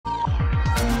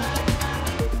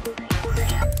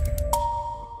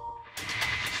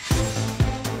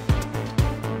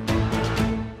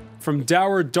From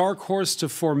dour dark horse to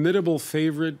formidable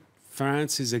favorite,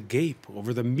 France is agape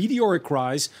over the meteoric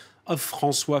rise of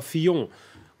François Fillon.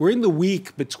 We're in the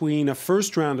week between a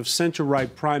first round of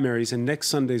centre-right primaries and next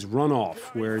Sunday's runoff,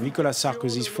 where Nicolas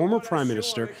Sarkozy's former prime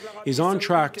minister is on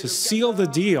track to seal the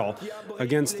deal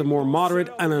against the more moderate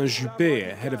Alain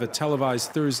Juppé ahead of a televised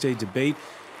Thursday debate.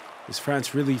 Does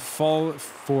France really fall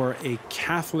for a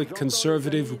Catholic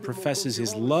conservative who professes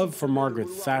his love for Margaret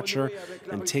Thatcher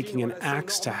and taking an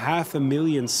axe to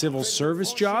 500,000 civil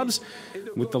service jobs?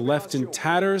 With the left in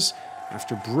tatters,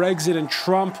 after Brexit and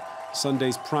Trump,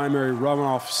 Sunday's primary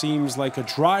runoff seems like a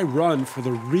dry run for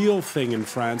the real thing in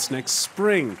France next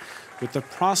spring, with the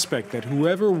prospect that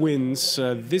whoever wins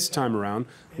this time around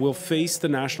will face the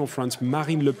National Front's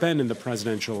Marine Le Pen in the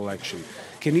presidential election.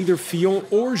 Can either Fillon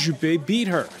or Juppé beat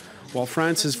her? While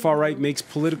France's far right makes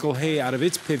political hay out of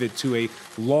its pivot to a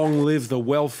long live the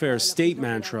welfare state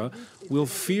mantra, will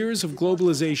fears of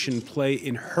globalization play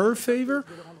in her favor?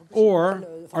 Or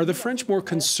are the French more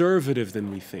conservative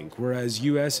than we think, whereas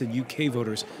US and UK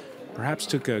voters perhaps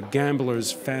took a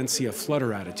gambler's fancy a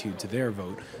flutter attitude to their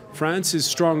vote? France's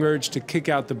strong urge to kick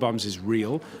out the bums is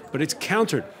real, but it's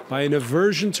countered by an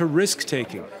aversion to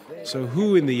risk-taking. So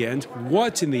who in the end,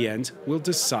 what in the end, will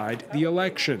decide the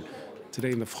election?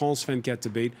 Today in the FOURQUET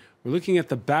debate, we're looking at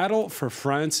the battle for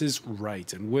France's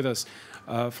right. And with us,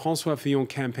 François Fillon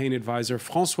campaign advisor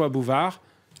François Bouvard.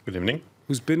 Good evening.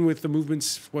 Who's been with the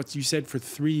movement, what you said, for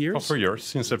 3 years? Oh, 4 years,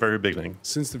 since the very beginning.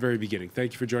 Since the very beginning.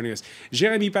 Thank you for joining us.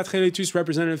 Jérémy Patré-Letus,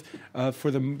 representative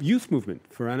for the youth movement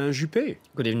for Alain Juppé.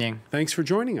 Good evening. Thanks for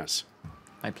joining us.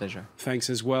 My pleasure. Thanks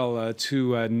as well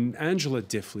to Angela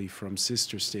Diffley from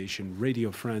sister station Radio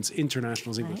France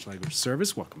International's English Language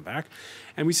Service. Welcome back.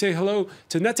 And we say hello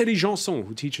to Nathalie Janson,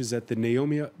 who teaches at the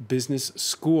Neomia Business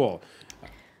School.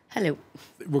 Hello.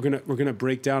 We're gonna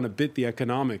break down a bit the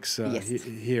economics yes.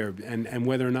 here and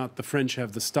whether or not the French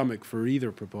have the stomach for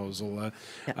either proposal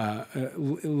a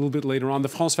little bit later on. The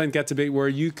FOURQUET debate, where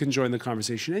you can join the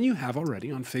conversation, and you have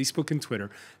already on Facebook and Twitter,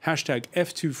 hashtag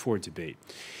F24debate.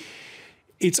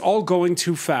 It's all going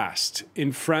too fast.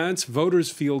 In France, voters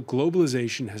feel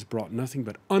globalization has brought nothing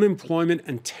but unemployment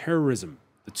and terrorism,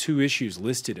 the two issues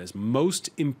listed as most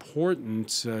important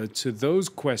to those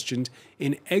questioned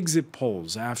in exit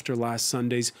polls after last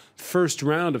Sunday's first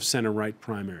round of centre-right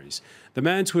primaries. The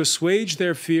man to assuage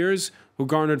their fears, who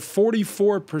garnered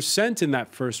 44% in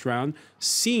that first round,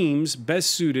 seems best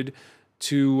suited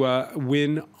to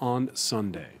win on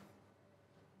Sunday.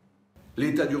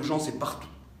 L'état d'urgence est partout.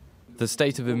 The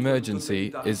state of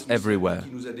emergency is everywhere,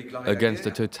 against the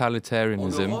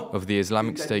totalitarianism of the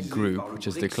Islamic State group, which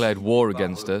has declared war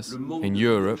against us, in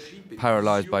Europe,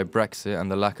 paralysed by Brexit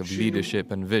and the lack of leadership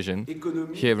and vision.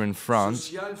 Here in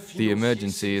France, the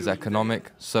emergency is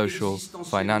economic, social,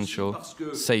 financial,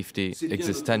 safety,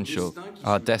 existential.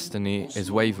 Our destiny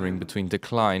is wavering between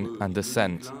decline and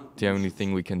descent. The only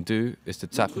thing we can do is to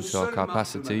tap into our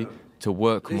capacity to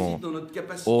work more,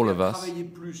 all of us,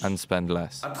 and spend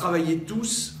less.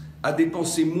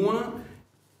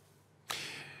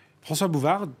 François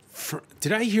Bouvard,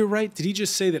 did I hear right? Did he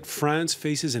just say that France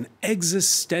faces an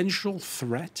existential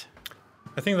threat?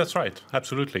 I think that's right,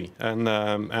 absolutely. And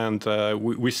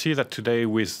we see that today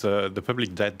with the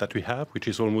public debt that we have, which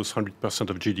is almost 100%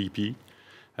 of GDP,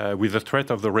 with the threat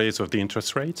of the raise of the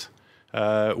interest rate,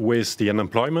 with the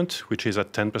unemployment, which is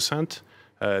at 10%,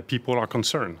 people are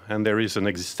concerned, and there is an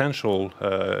existential,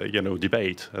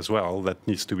 debate as well that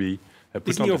needs to be put on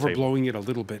the table. Isn't he overblowing it a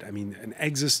little bit? I mean, an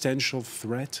existential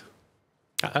threat?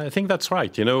 I think that's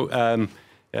right.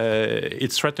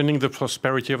 It's threatening the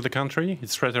prosperity of the country.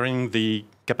 It's threatening the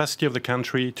capacity of the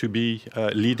country to be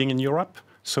leading in Europe.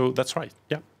 So that's right.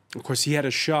 Yeah. Of course, he had a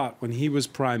shot when he was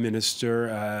prime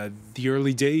minister, the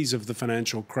early days of the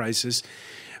financial crisis.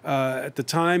 At the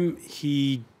time,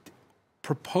 he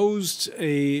proposed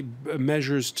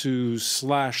measures to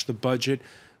slash the budget,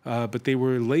 but they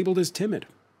were labeled as timid.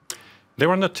 They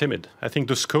were not timid. I think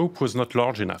the scope was not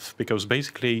large enough because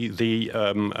basically the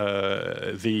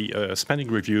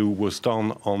spending review was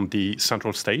done on the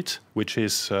central state, which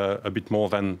is a bit more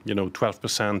than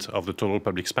 12% of the total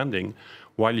public spending,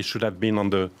 while it should have been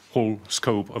on the whole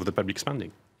scope of the public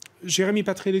spending. Jérémy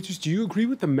Patré-Letus, do you agree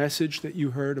with the message that you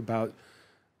heard about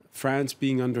France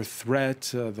being under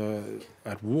threat,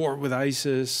 at war with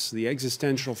ISIS, the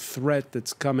existential threat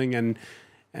that's coming, and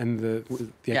the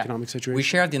economic situation? We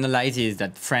share the analysis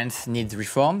that France needs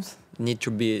reforms, needs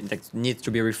to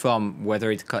be reformed,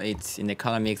 whether it's in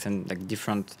economics and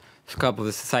different scope of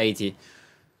the society.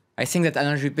 I think that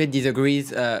Alain Juppé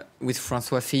disagrees with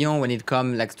François Fillon when it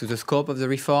comes to the scope of the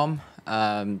reform,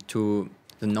 to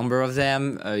the number of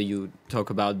them. You talk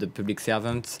about the public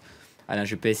servants. Alain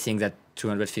Juppé saying that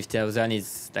 250,000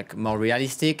 is like more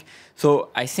realistic. So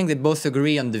I think they both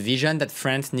agree on the vision that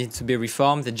France needs to be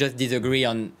reformed. They just disagree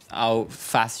on how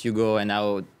fast you go and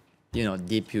how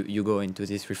deep you go into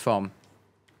this reform.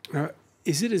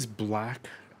 Is it as black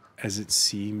as it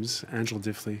seems, Angela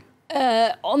Diffley?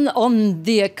 On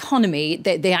the economy,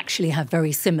 they actually have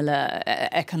very similar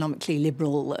economically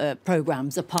liberal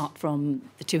programmes, apart from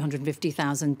the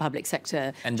 250,000 public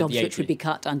sector jobs which would be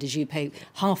cut under Juppé,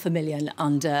 500,000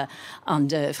 under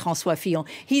François Fillon.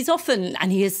 He's often,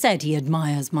 and he has said he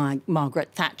admires Margaret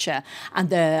Thatcher, and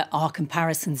there are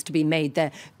comparisons to be made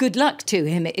there. Good luck to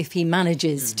him if he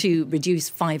manages to reduce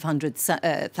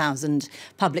 500,000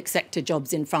 public sector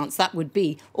jobs in France. That would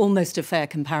be almost a fair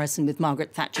comparison with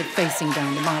Margaret Thatcher facing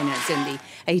down the miners in the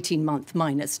 18-month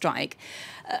miners' strike.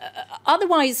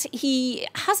 Otherwise, he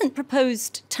hasn't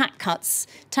proposed tax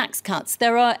cuts.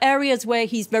 There are areas where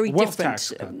he's very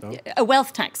different. A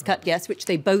wealth tax cut, yes, which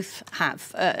they both have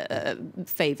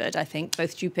favoured, I think,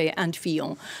 both Juppé and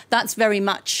Fillon. That's very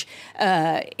much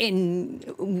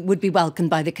would be welcomed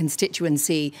by the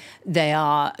constituency. They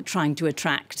are trying to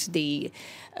attract the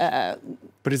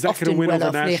but is that going to win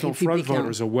over National Front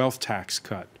voters, a wealth tax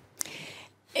cut?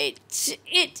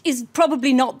 It is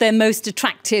probably not their most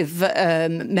attractive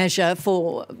measure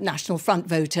for National Front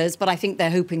voters, but I think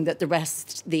they're hoping that the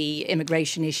rest, the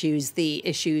immigration issues, the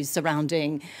issues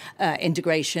surrounding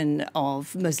integration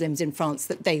of Muslims in France,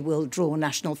 that they will draw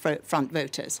National Front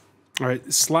voters. All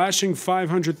right, slashing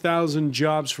 500,000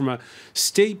 jobs from a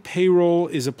state payroll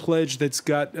is a pledge that's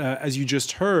got, as you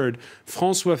just heard,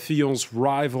 François Fillon's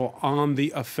rival on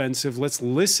the offensive. Let's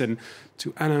listen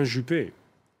to Alain Juppé.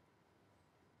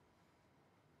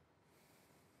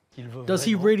 Does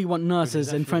he really want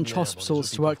nurses in French hospitals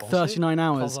to work 39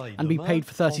 hours and be paid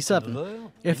for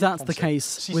 37? If that's the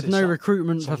case, with no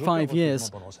recruitment for 5 years,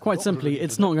 quite simply,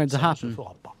 it's not going to happen.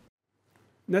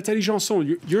 Nathalie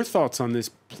Janson, your thoughts on this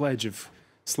pledge of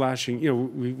slashing? You know,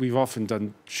 we've often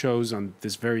done shows on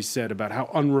this very set about how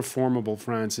unreformable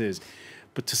France is.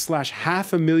 But to slash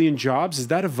 500,000 jobs, is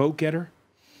that a vote getter?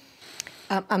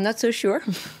 I'm not so sure.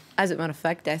 As a matter of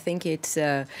fact, I think it's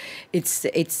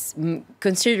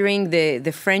considering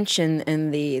the French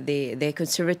and the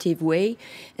conservative way,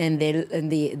 and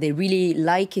they really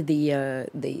like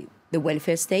the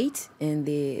welfare state, and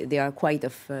they are quite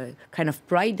of kind of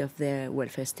pride of their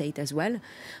welfare state as well.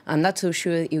 I'm not so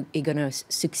sure you're going to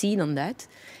succeed on that.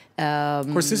 Of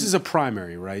course, this is a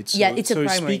primary, right? So, yeah, it's a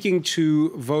primary. So speaking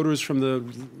to voters from the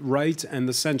right and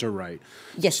the center right.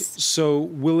 Yes. So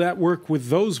will that work with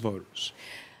those voters?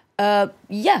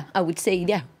 Yeah, I would say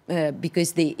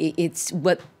because it's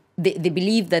what they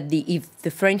believe that if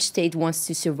the French state wants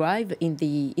to survive in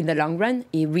the long run,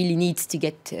 it really needs to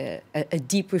get a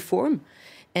deep reform,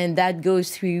 and that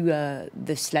goes through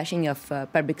the slashing of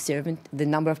the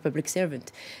number of public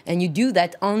servants, and you do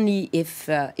that only if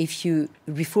you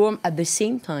reform at the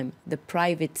same time the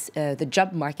private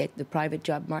job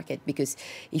market, because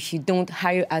if you don't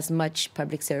hire as much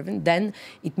public servant, then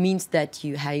it means that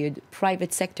you hired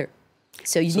private sector.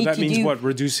 So that means what?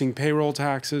 Reducing payroll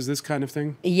taxes, this kind of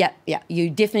thing? Yeah. You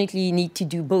definitely need to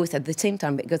do both at the same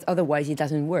time, because otherwise it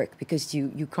doesn't work, because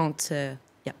you can't.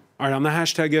 All right, on the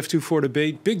hashtag F24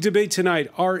 debate, big debate tonight.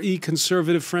 RE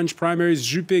conservative French primaries.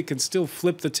 Juppé can still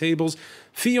flip the tables.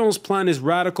 Fillon's plan is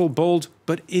radical, bold,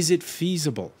 but is it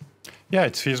feasible? Yeah,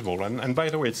 it's feasible. And by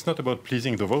the way, it's not about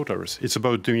pleasing the voters. It's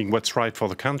about doing what's right for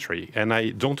the country. And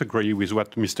I don't agree with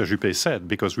what Mr. Juppé said,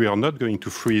 because we are not going to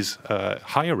freeze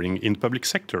hiring in public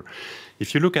sector.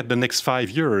 If you look at the next 5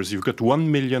 years, you've got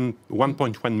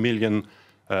 1.1 million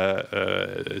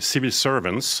civil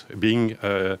servants being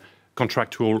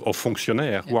contractual or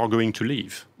fonctionnaires who are going to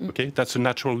leave. Okay, that's a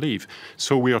natural leave.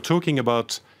 So we are talking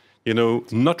about,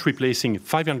 not replacing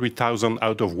 500,000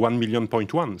 out of 1.1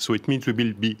 million. So it means we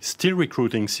will be still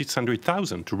recruiting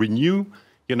 600,000 to renew,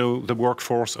 the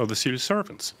workforce of the civil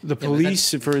servants. The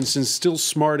police, for instance, still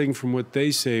smarting from what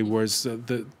they say was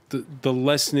the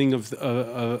lessening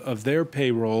of their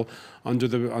payroll under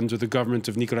the government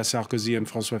of Nicolas Sarkozy and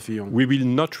François Fillon. We will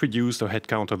not reduce the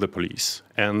headcount of the police,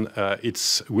 and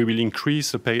we will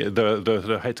increase the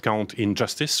headcount in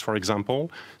justice, for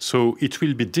example. So it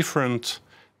will be different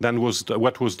than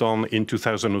what was done in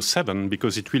 2007,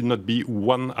 because it will not be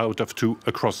 1 out of 2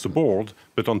 across the board,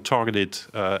 but on targeted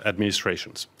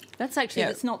administrations. That's actually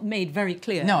that's not made very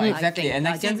clear. No, exactly. And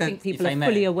I don't think people are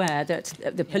fully aware that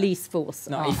the police force.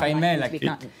 No, if I may,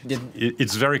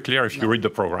 it's very clear if you read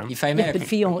the program. If I may, but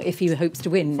Fillon, if he hopes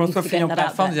to win, needs to get that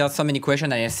out there. There are so many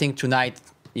questions, and I think tonight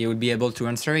he will be able to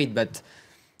answer it. But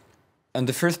on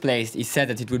the first place, he said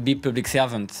that it would be public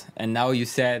servants, and now you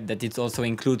said that it also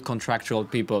includes contractual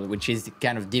people, which is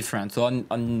kind of different. So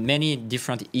on many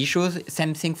different issues,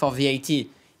 same thing for VAT.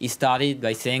 He started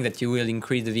by saying that you will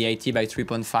increase the VAT by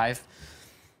 3.5,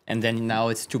 and then now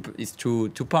it's two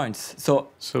points. So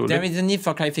there is a need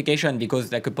for clarification,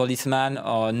 because like a policeman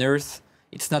or a nurse,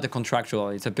 it's not a contractual,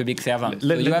 it's a public servant.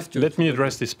 Let me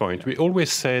address this point. We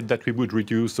always said that we would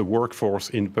reduce the workforce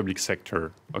in the public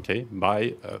sector, okay,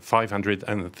 by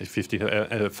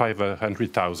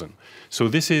 500,000. So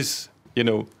this is,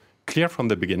 clear from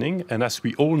the beginning. And as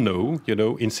we all know,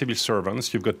 in civil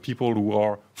servants, you've got people who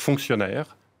are fonctionnaires,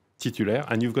 titulaire,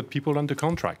 and you've got people under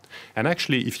contract. And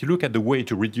actually, if you look at the way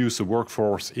to reduce the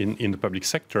workforce in the public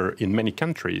sector in many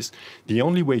countries, the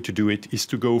only way to do it is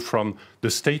to go from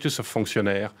the status of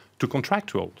fonctionnaire to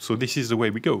contractual. So this is the way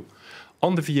we go.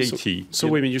 On the VAT... So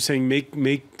wait a minute, you're saying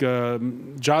make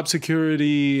job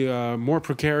security more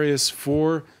precarious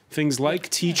for things like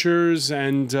teachers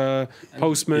and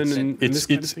postmen and this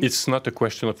kind of thing? It's not a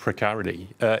question of precarity.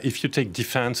 If you take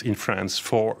defense in France,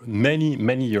 for many,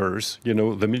 many years,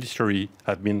 the military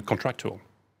have been contractual.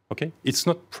 Okay? It's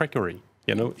not precary.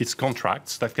 It's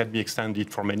contracts that can be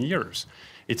extended for many years.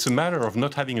 It's a matter of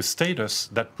not having a status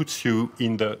that puts you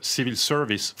in the civil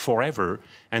service forever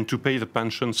and to pay the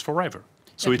pensions forever.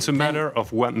 So it's a matter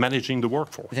of managing the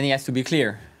workforce. Then it has to be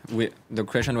clear. The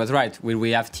question was right. Will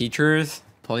we have teachers,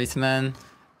 policemen,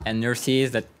 and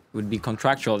nurses that would be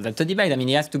contractual? That's a debate. I mean,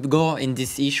 he has to go in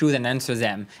these issues and answer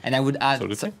them. And I would add,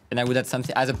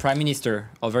 something. As a prime minister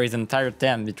over his entire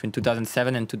term between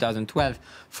 2007 and 2012,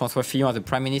 François Fillon, as a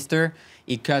prime minister,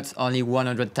 he cut only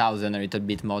 100,000, a little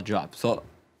bit more jobs. So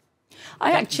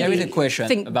I actually there is a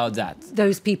question about that.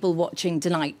 Those people watching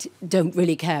tonight don't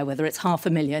really care whether it's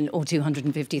 500,000 or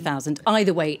 250,000.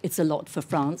 Either way, it's a lot for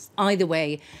France. Either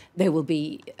way, there will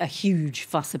be a huge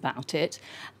fuss about it.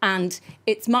 And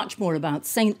it's much more about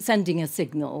sending a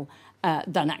signal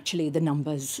than actually the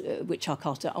numbers which are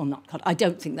cut or not cut. I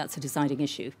don't think that's a deciding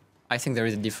issue. I think there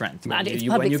is a difference. And it's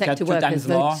public sector workers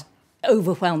vote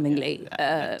overwhelmingly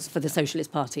for the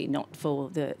Socialist Party, not for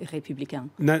the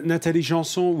Républicains. Nathalie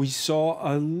Janson, we saw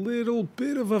a little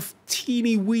bit of a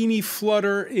teeny-weeny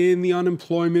flutter in the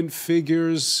unemployment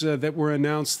figures that were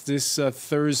announced this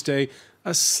Thursday.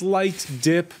 A slight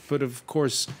dip, but of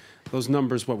course, those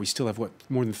numbers, we still have,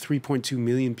 more than 3.2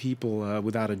 million people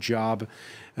without a job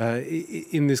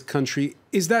in this country.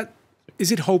 Is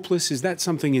it hopeless? Is that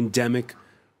something endemic?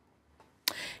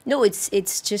 No, it's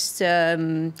just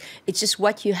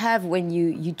what you have when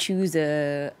you choose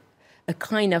a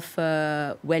kind of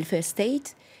welfare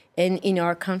state. And in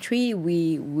our country,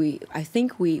 I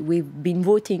think we've been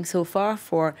voting so far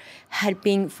for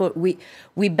helping.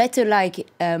 We better like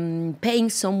paying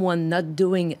someone not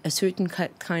doing a certain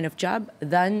kind of job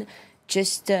than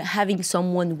just having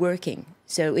someone working.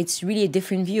 So it's really a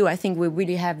different view. I think we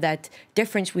really have that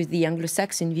difference with the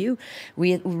Anglo-Saxon view.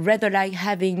 We rather like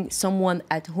having someone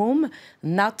at home,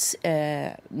 not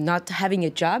having a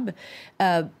job,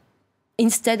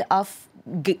 instead of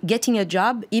getting a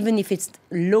job, even if it's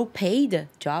low-paid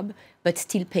job, but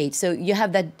still paid. So you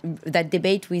have that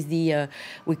debate with the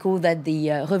we call that the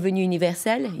revenu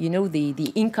universel.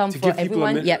 The income for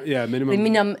everyone. Minimum. The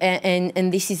minimum,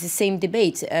 and this is the same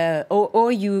debate.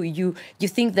 Or you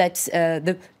think that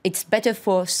it's better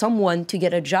for someone to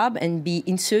get a job and be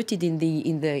inserted in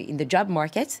the job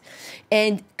market,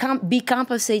 and be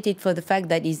compensated for the fact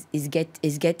that is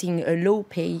getting a low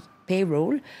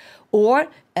payroll. Or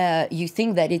you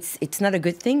think that it's not a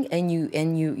good thing, and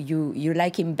you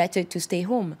like him better to stay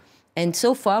home. And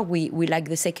so far, we like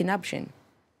the second option.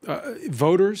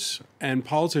 Voters and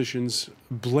politicians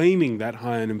blaming that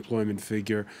high unemployment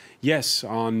figure, yes,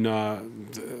 on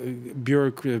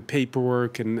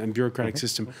paperwork and bureaucratic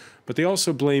system, but they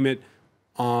also blame it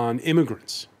on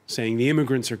immigrants, saying the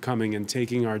immigrants are coming and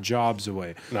taking our jobs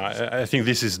away. No, I think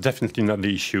this is definitely not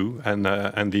the issue, and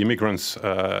the immigrants,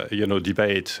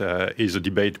 debate is a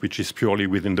debate which is purely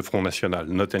within the Front National,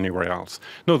 not anywhere else.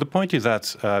 No, the point is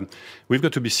that we've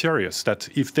got to be serious. That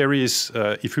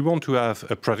if we want to have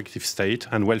a productive state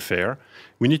and welfare,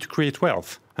 we need to create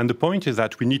wealth. And the point is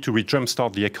that we need to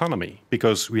jumpstart the economy,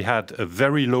 because we had a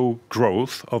very low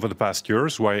growth over the past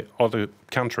years, while other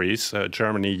countries,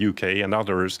 Germany, UK, and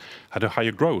others, had a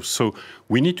higher growth. So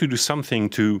we need to do something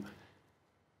to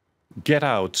get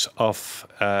out of,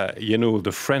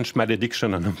 the French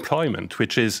malediction on employment,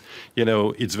 which is,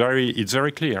 it's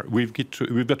very clear. We've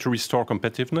got to restore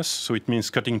competitiveness, so it means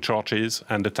cutting charges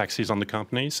and the taxes on the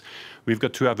companies. We've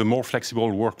got to have a more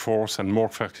flexible workforce and more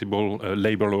flexible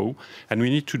labor law, and we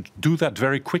need to do that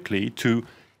very quickly to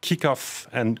kick off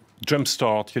and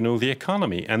jumpstart, the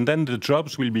economy. And then the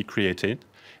jobs will be created.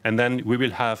 And then we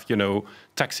will have,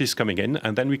 taxes coming in,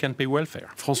 and then we can pay welfare.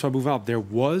 François Bouvard, there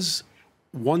was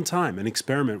one time an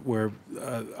experiment where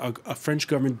a French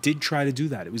government did try to do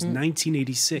that. It was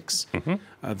 1986.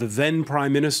 The then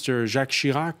Prime Minister, Jacques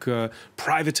Chirac,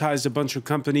 privatized a bunch of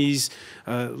companies,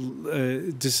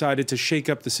 decided to shake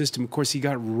up the system. Of course, he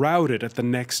got routed at the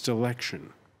next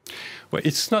election. Well,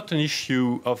 it's not an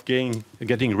issue of getting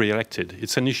re-elected.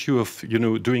 It's an issue of,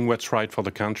 doing what's right for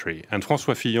the country. And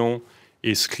François Fillon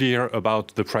is clear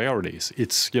about the priorities.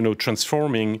 It's,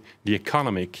 transforming the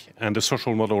economic and the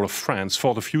social model of France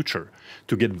for the future,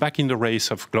 to get back in the race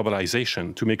of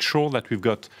globalization, to make sure that we've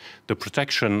got the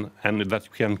protection and that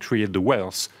we can create the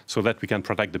wealth so that we can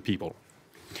protect the people.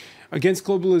 Against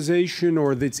globalization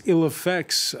or its ill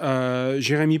effects,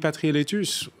 Jérémy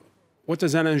Patrier-Letus, what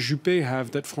does Alain Juppé have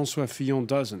that François Fillon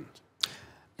doesn't?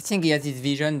 I think he has this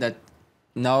vision that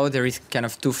now there is kind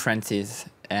of two Frances.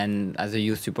 And as a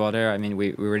youth supporter, I mean,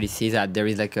 we really see that there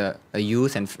is like a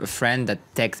youth and a friend that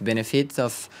takes benefits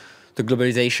of the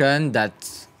globalization, that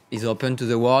is open to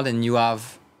the world. And you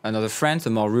have another friend, a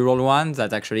more rural one,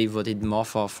 that actually voted more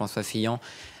for François Fillon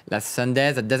last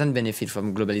Sunday, that doesn't benefit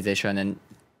from globalization and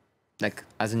like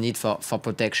has a need for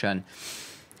protection.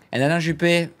 And Alain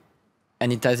Juppé,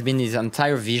 and it has been his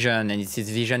entire vision, and it's his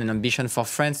vision and ambition for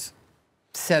France,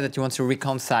 said that he wants to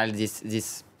reconcile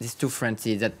these two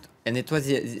Frances. And it was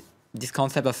this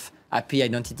concept of happy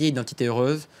identity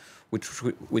heureuse,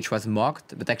 which was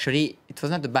mocked. But actually, it was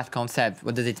not a bad concept.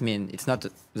 What does it mean? It's not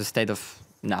the state of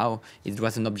now. It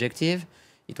was an objective.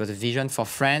 It was a vision for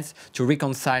France to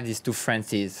reconcile these two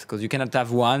Frances. Because you cannot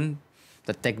have one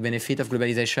that takes benefit of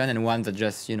globalization and one that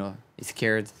just, is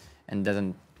scared and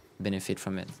doesn't benefit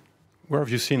from it. Where have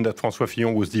you seen that François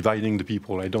Fillon was dividing the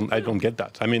people? I don't get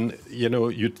that. I mean,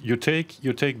 you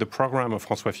take the program of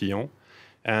François Fillon,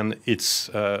 and it's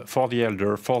for the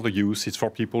elder, for the youth, it's for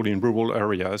people in rural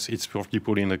areas, it's for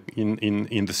people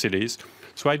in the cities.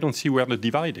 So I don't see where the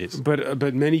divide is.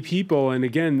 But many people, and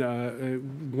again,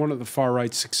 one of the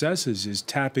far-right successes is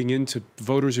tapping into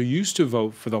voters who used to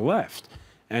vote for the left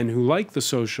and who like the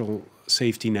social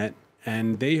safety net,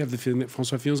 and they have the feeling that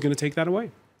François Fillon is going to take that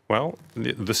away. Well,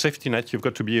 the safety net, you've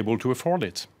got to be able to afford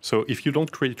it. So if you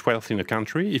don't create wealth in a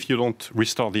country, if you don't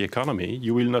restore the economy,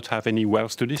 you will not have any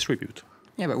wealth to distribute.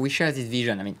 Yeah, but we share this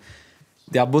vision. I mean,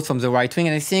 they are both from the right wing,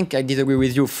 and I think I disagree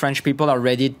with you. French people are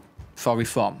ready for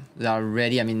reform. They are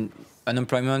ready. I mean,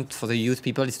 unemployment for the youth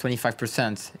people is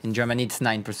 25%. In Germany, it's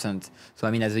 9%. So,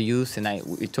 I mean, as a youth, and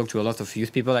we talk to a lot of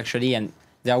youth people, actually, and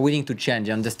they are willing to change.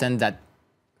 They understand that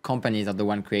companies are the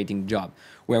one creating jobs.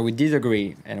 Where we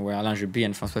disagree, and where Alain Juppé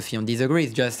and François Fillon disagree,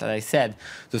 is just, as I said,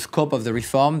 the scope of the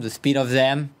reform, the speed of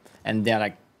them, and they're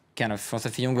like, kind of François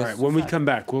Fillon goes. All right, when we come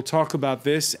back, we'll talk about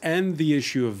this and the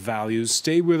issue of values.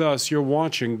 Stay with us. You're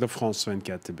watching the France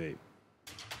 24 debate.